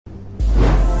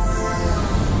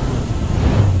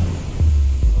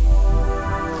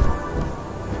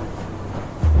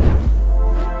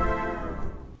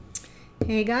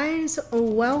Hey guys,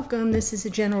 welcome. This is a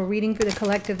general reading for the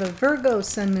collective of Virgo,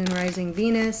 Sun, Moon, Rising,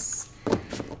 Venus.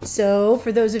 So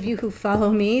for those of you who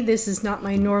follow me, this is not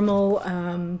my normal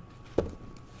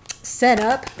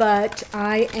setup, but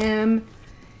I am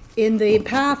in the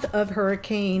path of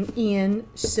Hurricane Ian,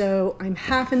 so I'm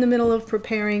half in the middle of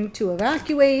preparing to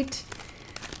evacuate,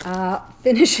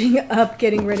 finishing up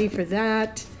getting ready for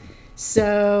that.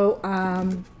 So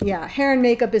yeah, hair and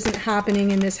makeup isn't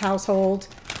happening in this household.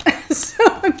 So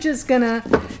I'm just gonna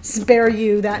spare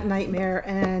you that nightmare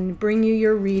and bring you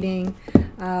your reading.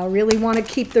 Really want to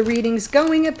keep the readings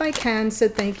going if I can, so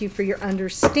thank you for your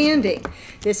understanding.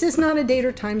 This is not a date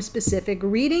or time specific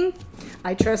reading.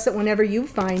 I trust that whenever you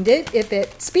find it, if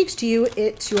it speaks to you,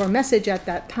 it's your message at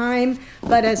that time.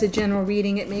 But as a general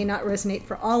reading, it may not resonate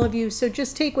for all of you, so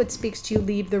just take what speaks to you,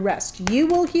 leave the rest. You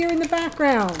will hear in the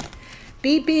background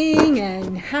beeping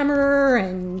and hammer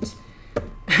and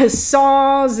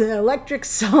saws, electric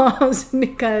saws,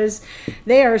 because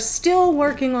they are still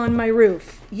working on my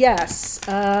roof. Yes,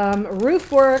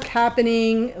 roof work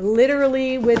happening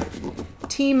literally with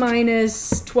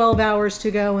T-minus 12 hours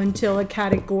to go until a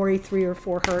category 3 or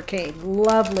 4 hurricane.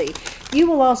 Lovely. You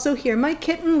will also hear my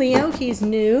kitten Leo. He's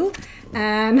new,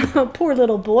 and poor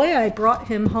little boy, I brought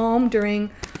him home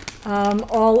during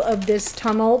all of this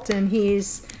tumult, and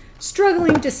he's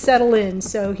struggling to settle in,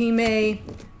 so he may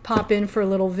pop in for a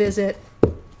little visit,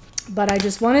 but I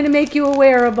just wanted to make you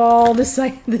aware of all the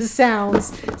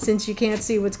sounds since you can't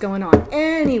see what's going on.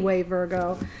 Anyway,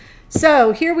 Virgo,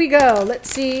 so here we go.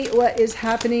 Let's see what is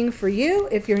happening for you.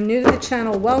 If you're new to the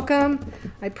channel, welcome.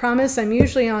 I promise I'm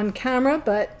usually on camera,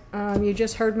 but you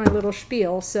just heard my little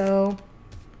spiel, so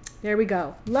there we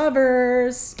go.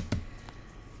 Lovers.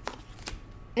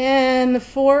 And the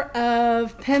Four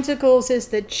of Pentacles is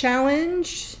the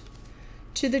challenge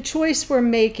to the choice we're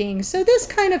making. So this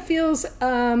kind of feels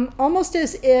almost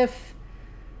as if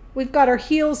we've got our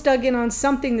heels dug in on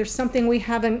something. There's something we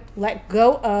haven't let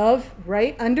go of,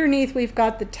 right? Underneath we've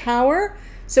got the Tower.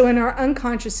 So in our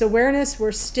unconscious awareness,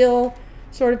 we're still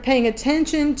sort of paying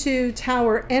attention to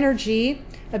Tower energy,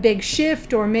 a big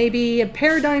shift or maybe a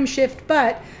paradigm shift,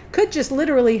 but could just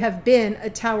literally have been a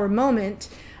Tower moment.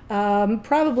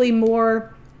 Probably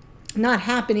more not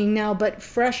happening now, but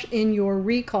fresh in your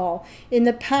recall. In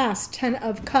the past, 10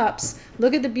 of Cups.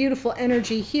 Look at the beautiful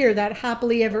energy here, that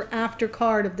happily ever after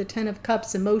card of the 10 of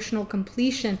Cups, emotional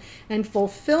completion and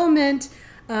fulfillment.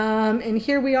 And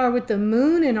here we are with the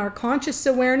Moon in our conscious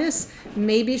awareness.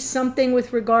 Maybe something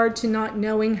with regard to not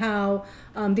knowing how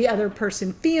the other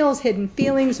person feels, hidden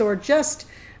feelings, or just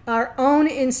our own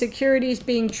insecurities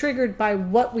being triggered by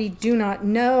what we do not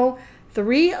know.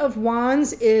 3 of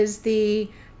Wands is the,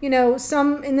 you know,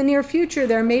 some in the near future,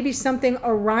 there may be something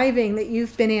arriving that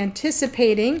you've been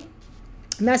anticipating.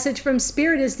 Message from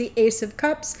Spirit is the Ace of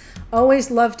Cups.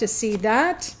 Always love to see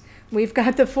that. We've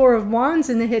got the 4 of Wands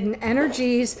and the hidden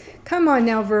energies. Come on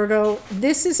now, Virgo.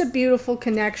 This is a beautiful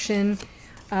connection.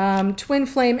 Twin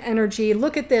flame energy.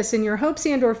 Look at this. In your hopes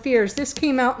and or fears, this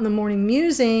came out in the morning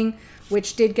musing,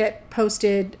 which did get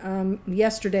posted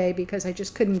yesterday because I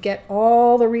just couldn't get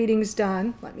all the readings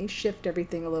done. Let me shift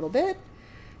everything a little bit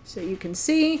so you can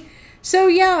see. So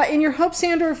yeah, in your hopes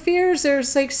and or fears,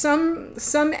 there's like some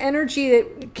energy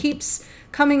that keeps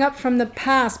coming up from the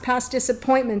past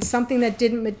disappointments, something that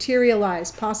didn't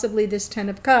materialize, possibly this 10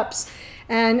 of Cups.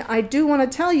 And I do want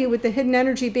to tell you, with the hidden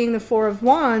energy being the 4 of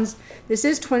Wands, this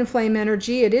is twin flame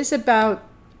energy. It is about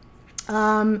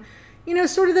you know,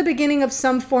 sort of the beginning of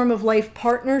some form of life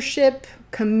partnership,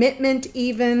 commitment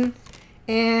even.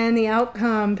 And the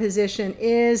outcome position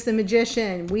is the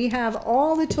Magician. We have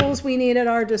all the tools we need at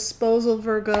our disposal,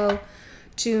 Virgo,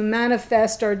 to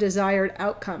manifest our desired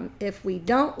outcome if we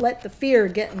don't let the fear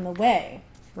get in the way,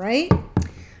 right?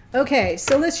 Okay,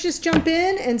 so let's just jump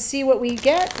in and see what we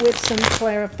get with some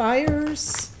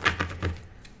clarifiers.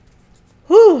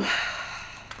 Whew.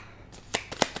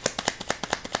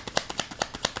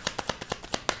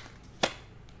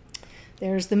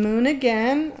 There's the Moon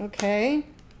again, okay.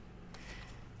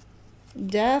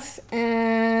 Death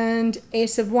and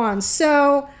Ace of Wands.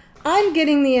 So I'm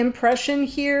getting the impression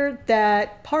here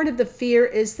that part of the fear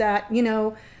is that, you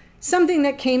know, something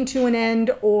that came to an end,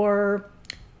 or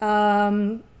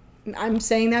I'm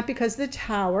saying that because the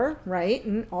Tower, right,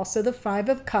 and also the 5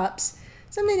 of Cups,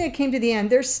 something that came to the end.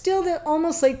 There's still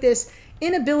almost like this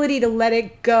inability to let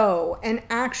it go. And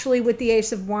actually with the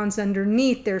Ace of Wands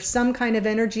underneath, there's some kind of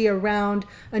energy around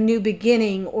a new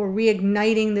beginning or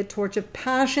reigniting the torch of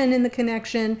passion in the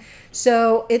connection.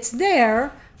 So it's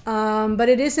there, but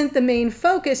it isn't the main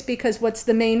focus, because what's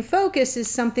the main focus is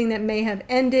something that may have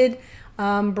ended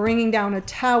bringing down a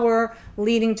tower,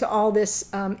 leading to all this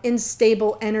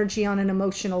unstable energy on an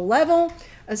emotional level,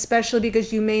 especially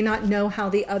because you may not know how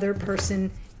the other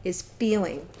person is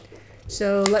feeling.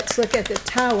 So let's look at the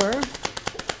tower.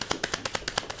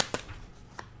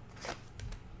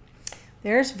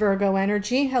 There's Virgo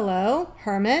energy. Hello,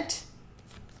 Hermit.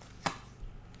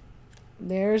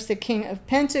 There's the King of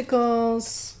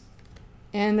Pentacles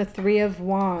and the Three of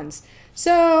Wands.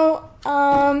 So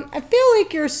I feel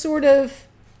like you're sort of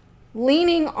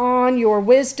leaning on your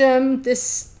wisdom.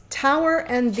 This Tower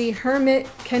and the Hermit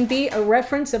can be a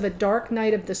reference of a dark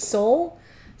night of the soul,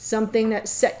 something that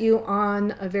set you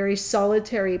on a very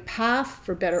solitary path,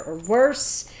 for better or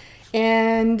worse.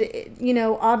 And, you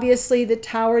know, obviously the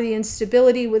Tower, the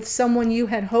instability with someone you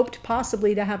had hoped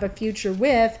possibly to have a future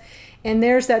with. And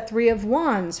there's that Three of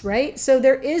Wands, right? So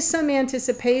there is some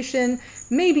anticipation,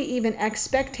 maybe even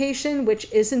expectation, which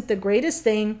isn't the greatest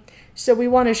thing. So we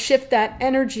want to shift that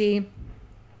energy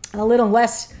a little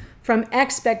less from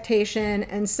expectation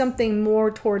and something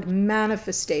more toward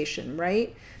manifestation,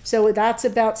 right? So that's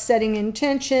about setting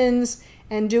intentions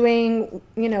and doing,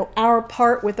 you know, our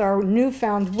part with our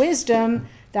newfound wisdom,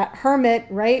 that Hermit,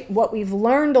 right? What we've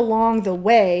learned along the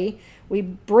way, we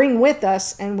bring with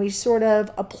us and we sort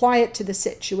of apply it to the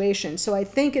situation. So I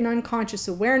think in unconscious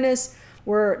awareness,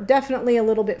 we're definitely a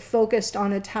little bit focused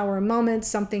on a Tower moment.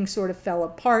 Something sort of fell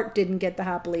apart, didn't get the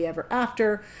happily ever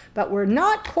after, but we're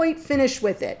not quite finished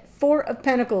with it. Four of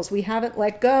Pentacles, we haven't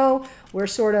let go. We're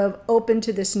sort of open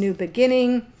to this new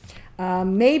beginning,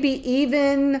 maybe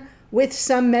even with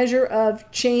some measure of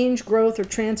change, growth, or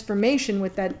transformation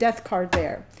with that Death card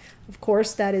there. Of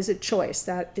course, that is a choice.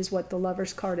 That is what the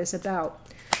Lover's card is about.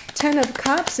 Ten of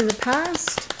Cups in the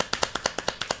past.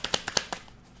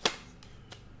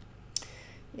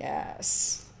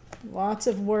 Yes, lots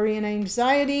of worry and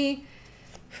anxiety.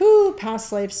 Whew,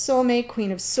 past life soulmate,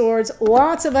 Queen of Swords.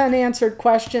 Lots of unanswered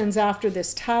questions after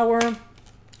this Tower.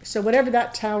 So whatever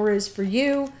that Tower is for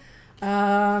you,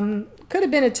 could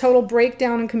have been a total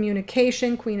breakdown in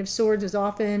communication. Queen of Swords is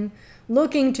often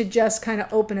looking to just kind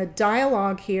of open a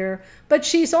dialogue here, but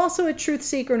she's also a truth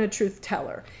seeker and a truth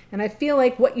teller. And I feel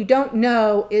like what you don't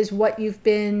know is what you've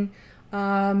been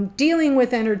dealing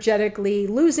with energetically,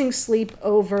 losing sleep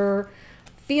over,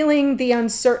 feeling the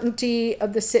uncertainty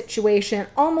of the situation,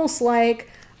 almost like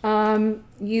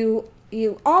you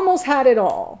almost had it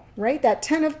all, right? That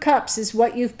Ten of Cups is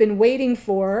what you've been waiting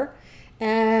for,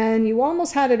 and you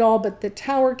almost had it all, but the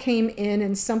Tower came in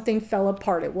and something fell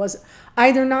apart. It was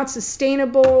either not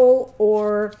sustainable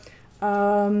or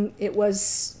it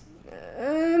was...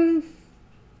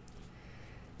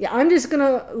 yeah, I'm just going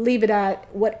to leave it at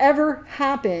whatever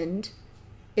happened,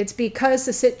 it's because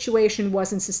the situation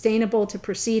wasn't sustainable to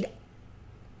proceed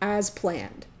as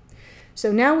planned.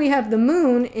 So now we have the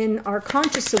Moon in our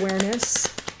conscious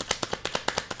awareness.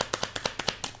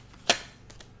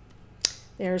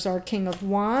 There's our King of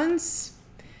Wands.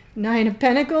 Nine of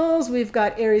Pentacles. We've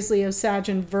got Aries, Leo, Sag,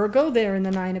 and Virgo there in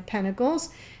the Nine of Pentacles.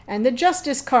 And the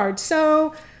Justice card.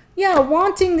 So, yeah,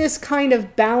 wanting this kind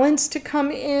of balance to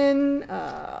come in,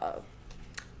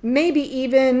 maybe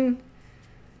even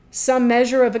some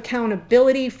measure of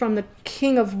accountability from the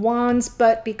King of Wands,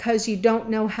 but because you don't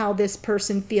know how this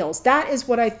person feels. That is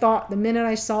what I thought the minute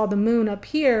I saw the Moon up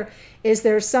here, is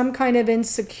there's some kind of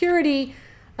insecurity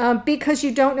because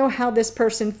you don't know how this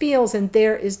person feels, and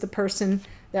there is the person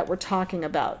that we're talking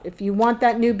about. If you want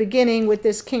that new beginning with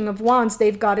this King of Wands,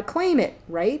 they've got to claim it,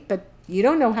 right? But you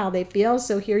don't know how they feel,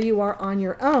 so here you are on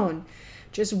your own,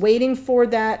 just waiting for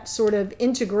that sort of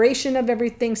integration of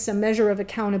everything, some measure of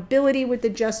accountability with the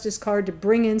Justice card to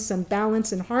bring in some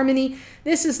balance and harmony.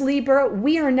 This is Libra.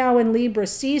 We are now in Libra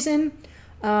season.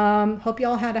 Hope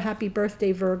y'all had a happy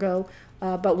birthday, Virgo.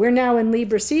 But we're now in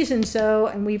Libra season,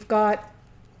 and we've got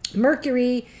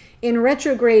Mercury in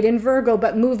retrograde in Virgo,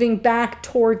 but moving back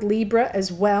toward Libra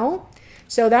as well.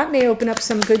 So that may open up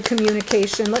some good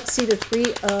communication. Let's see the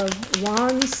Three of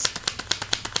Wands.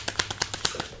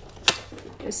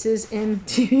 This is in,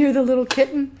 do you hear the little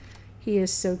kitten? He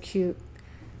is so cute.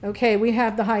 Okay, we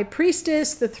have the High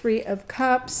Priestess, the Three of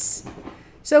Cups.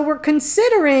 So we're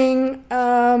considering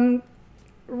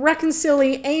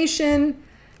reconciliation.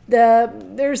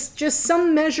 There's just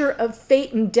some measure of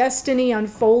fate and destiny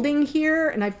unfolding here,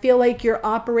 and I feel like you're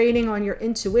operating on your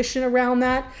intuition around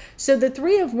that. So the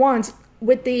Three of Wands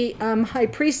with the High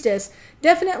Priestess,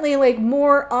 definitely like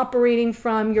more operating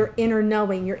from your inner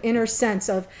knowing, your inner sense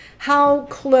of how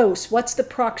close, what's the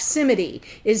proximity?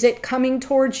 Is it coming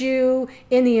towards you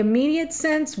in the immediate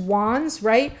sense, Wands,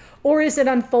 right? Or is it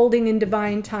unfolding in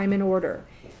divine time and order?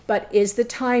 But is the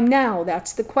time now?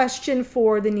 That's the question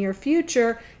for the near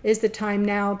future. Is the time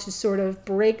now to sort of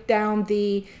break down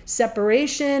the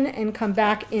separation and come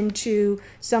back into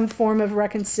some form of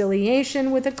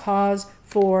reconciliation with a cause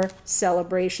for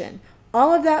celebration?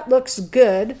 All of that looks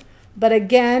good, but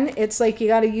again, it's like you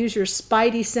got to use your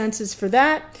spidey senses for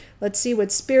that. Let's see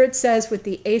what Spirit says with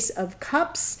the Ace of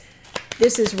Cups.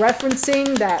 This is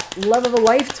referencing that love of a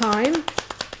lifetime.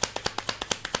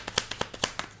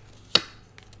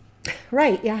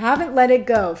 Right, you haven't let it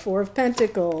go. Four of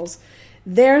Pentacles.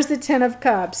 There's the Ten of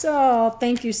Cups. Oh,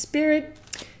 thank you, Spirit.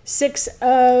 Six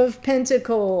of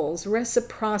Pentacles.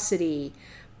 Reciprocity.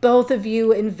 Both of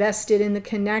you invested in the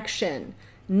connection.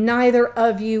 Neither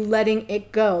of you letting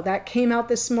it go. That came out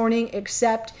this morning,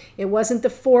 except it wasn't the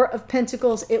Four of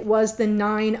Pentacles. It was the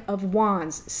Nine of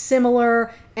Wands.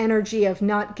 Similar energy of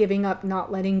not giving up,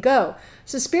 not letting go.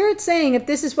 So Spirit's saying, if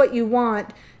this is what you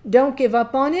want, don't give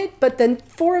up on it. But the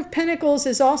Four of Pentacles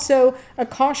is also a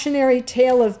cautionary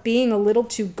tale of being a little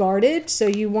too guarded. So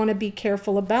you want to be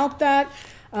careful about that.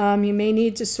 You may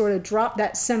need to sort of drop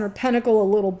that center pentacle a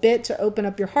little bit to open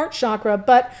up your heart chakra.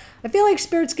 But I feel like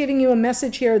Spirit's giving you a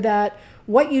message here that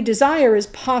what you desire is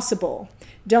possible.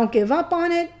 Don't give up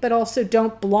on it, but also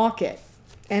don't block it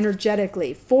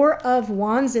energetically. Four of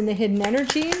Wands in the hidden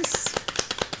energies.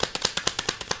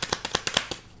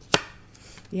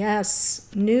 Yes,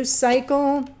 new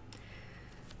cycle,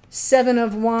 Seven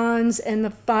of Wands, and the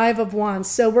Five of Wands.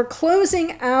 So we're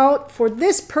closing out for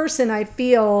this person, I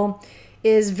feel,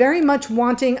 is very much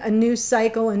wanting a new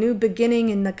cycle, a new beginning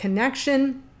in the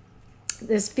connection.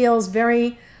 This feels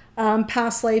very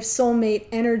past life, soulmate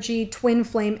energy, twin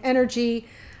flame energy,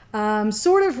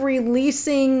 sort of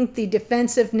releasing the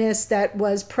defensiveness that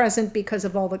was present because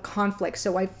of all the conflict.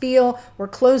 So I feel we're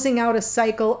closing out a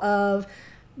cycle of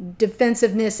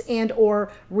defensiveness and or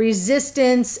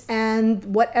resistance, and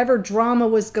whatever drama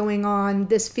was going on,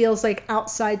 this feels like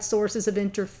outside sources of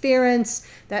interference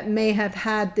that may have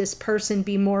had this person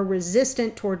be more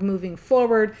resistant toward moving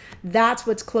forward. That's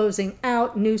what's closing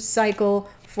out. New cycle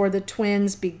for the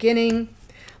twins beginning.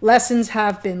 Lessons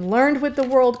have been learned with the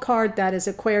World card. That is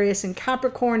Aquarius and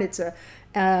Capricorn. It's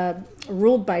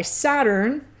ruled by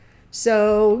Saturn.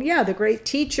 So yeah, the great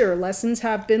teacher. Lessons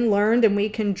have been learned, and we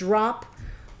can drop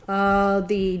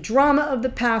the drama of the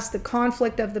past, the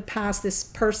conflict of the past. This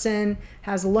person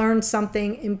has learned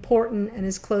something important and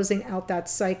is closing out that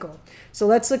cycle. So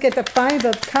let's look at the Five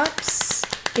of Cups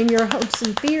in your hopes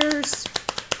and fears.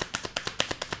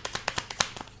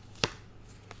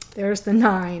 There's the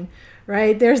Nine,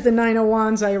 right? There's the Nine of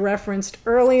Wands I referenced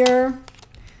earlier.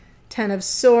 Ten of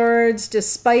Swords.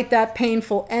 Despite that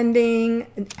painful ending,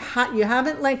 you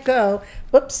haven't let go.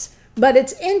 Whoops. But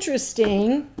it's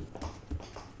interesting.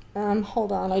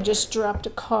 Hold on, I just dropped a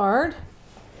card.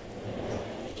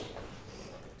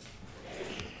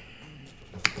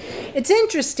 It's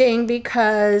interesting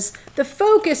because the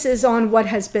focus is on what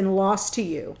has been lost to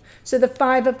you. So the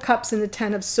Five of Cups and the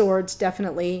Ten of Swords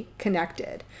definitely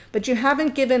connected. But you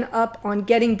haven't given up on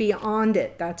getting beyond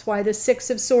it. That's why the Six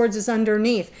of Swords is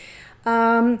underneath.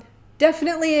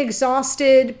 Definitely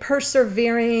exhausted,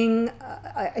 persevering.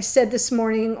 I said this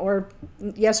morning or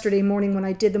yesterday morning when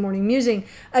I did the morning musing,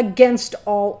 against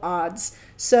all odds.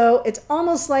 So it's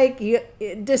almost like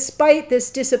despite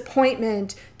this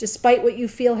disappointment, despite what you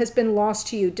feel has been lost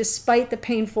to you, despite the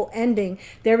painful ending,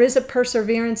 there is a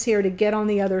perseverance here to get on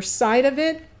the other side of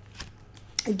it.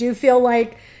 I do feel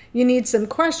like you need some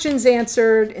questions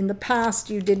answered. In the past,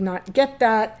 you did not get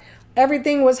that.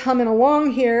 Everything was humming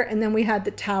along here, and then we had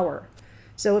the Tower.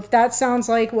 So if that sounds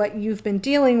like what you've been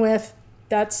dealing with,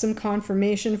 that's some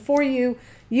confirmation for you.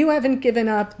 You haven't given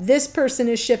up. This person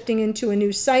is shifting into a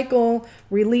new cycle,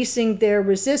 releasing their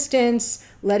resistance,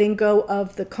 letting go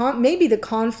of maybe the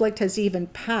conflict has even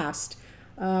passed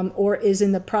or is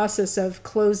in the process of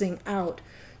closing out.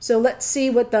 So let's see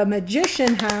what the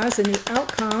Magician has in the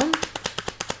outcome.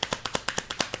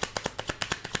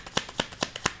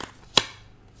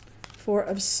 Four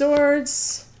of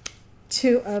Swords,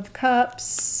 Two of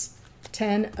Cups,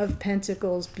 Ten of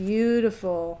Pentacles.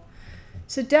 Beautiful.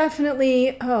 So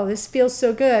definitely, oh, this feels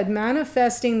so good.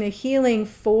 Manifesting the healing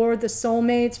for the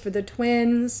soulmates, for the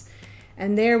twins.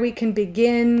 And there we can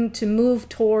begin to move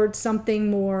towards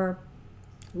something more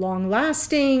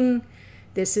long-lasting.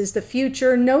 This is the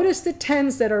future. Notice the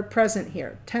tens that are present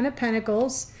here. Ten of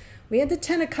Pentacles. We had the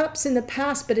Ten of Cups in the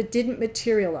past, but it didn't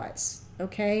materialize.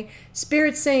 Okay,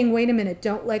 Spirit's saying, wait a minute,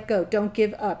 don't let go, don't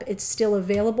give up. It's still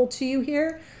available to you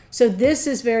here. So this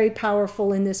is very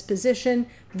powerful in this position.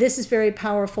 This is very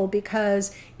powerful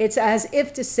because it's as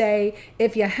if to say,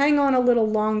 if you hang on a little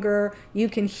longer, you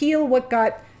can heal what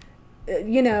got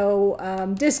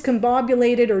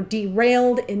discombobulated or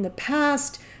derailed in the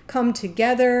past come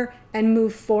together and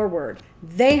move forward.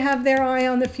 They have their eye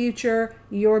on the future.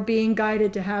 You're being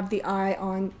guided to have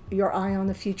your eye on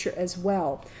the future as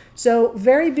well. So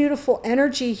very beautiful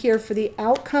energy here for the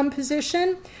outcome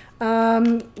position.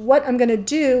 What I'm going to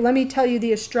do, let me tell you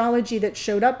the astrology that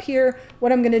showed up here.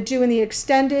 What I'm going to do in the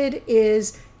extended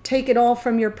is take it all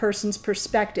from your person's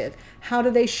perspective. How do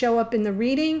they show up in the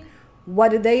reading?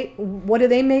 What do they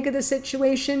make of the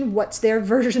situation? What's their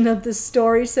version of the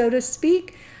story, so to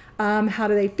speak? How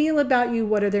do they feel about you?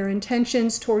 What are their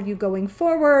intentions toward you going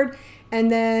forward? And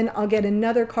then I'll get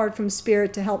another card from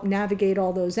Spirit to help navigate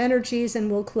all those energies, and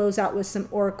we'll close out with some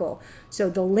oracle. So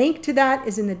the link to that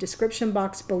is in the description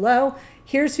box below.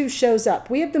 Here's who shows up.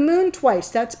 We have the moon twice.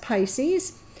 That's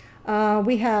Pisces.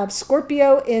 We have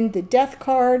Scorpio in the Death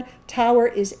card. Tower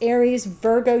is Aries.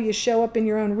 Virgo, you show up in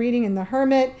your own reading in the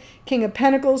Hermit. King of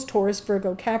Pentacles, Taurus,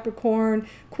 Virgo, Capricorn.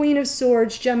 Queen of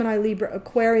Swords, Gemini, Libra,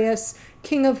 Aquarius.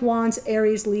 King of Wands,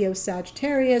 Aries, Leo,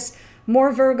 Sagittarius.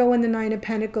 More Virgo in the Nine of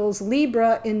Pentacles.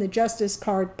 Libra in the Justice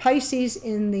card. Pisces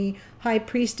in the High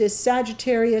Priestess.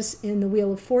 Sagittarius in the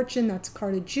Wheel of Fortune. That's a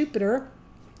card of Jupiter.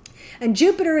 And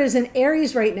Jupiter is in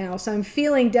Aries right now, so I'm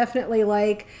feeling definitely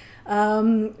like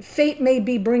fate may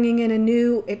be bringing in a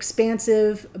new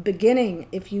expansive beginning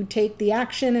if you take the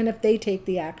action and if they take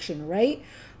the action, right?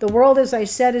 The world, as I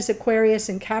said, is Aquarius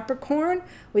and Capricorn.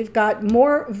 We've got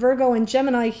more Virgo and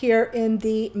Gemini here in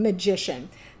the Magician.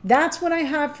 That's what I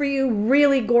have for you.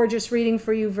 Really gorgeous reading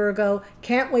for you, Virgo.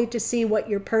 Can't wait to see what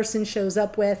your person shows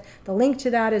up with. The link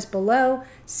to that is below.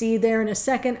 See you there in a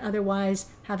second. Otherwise,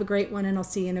 have a great one, and I'll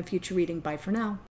see you in a future reading. Bye for now.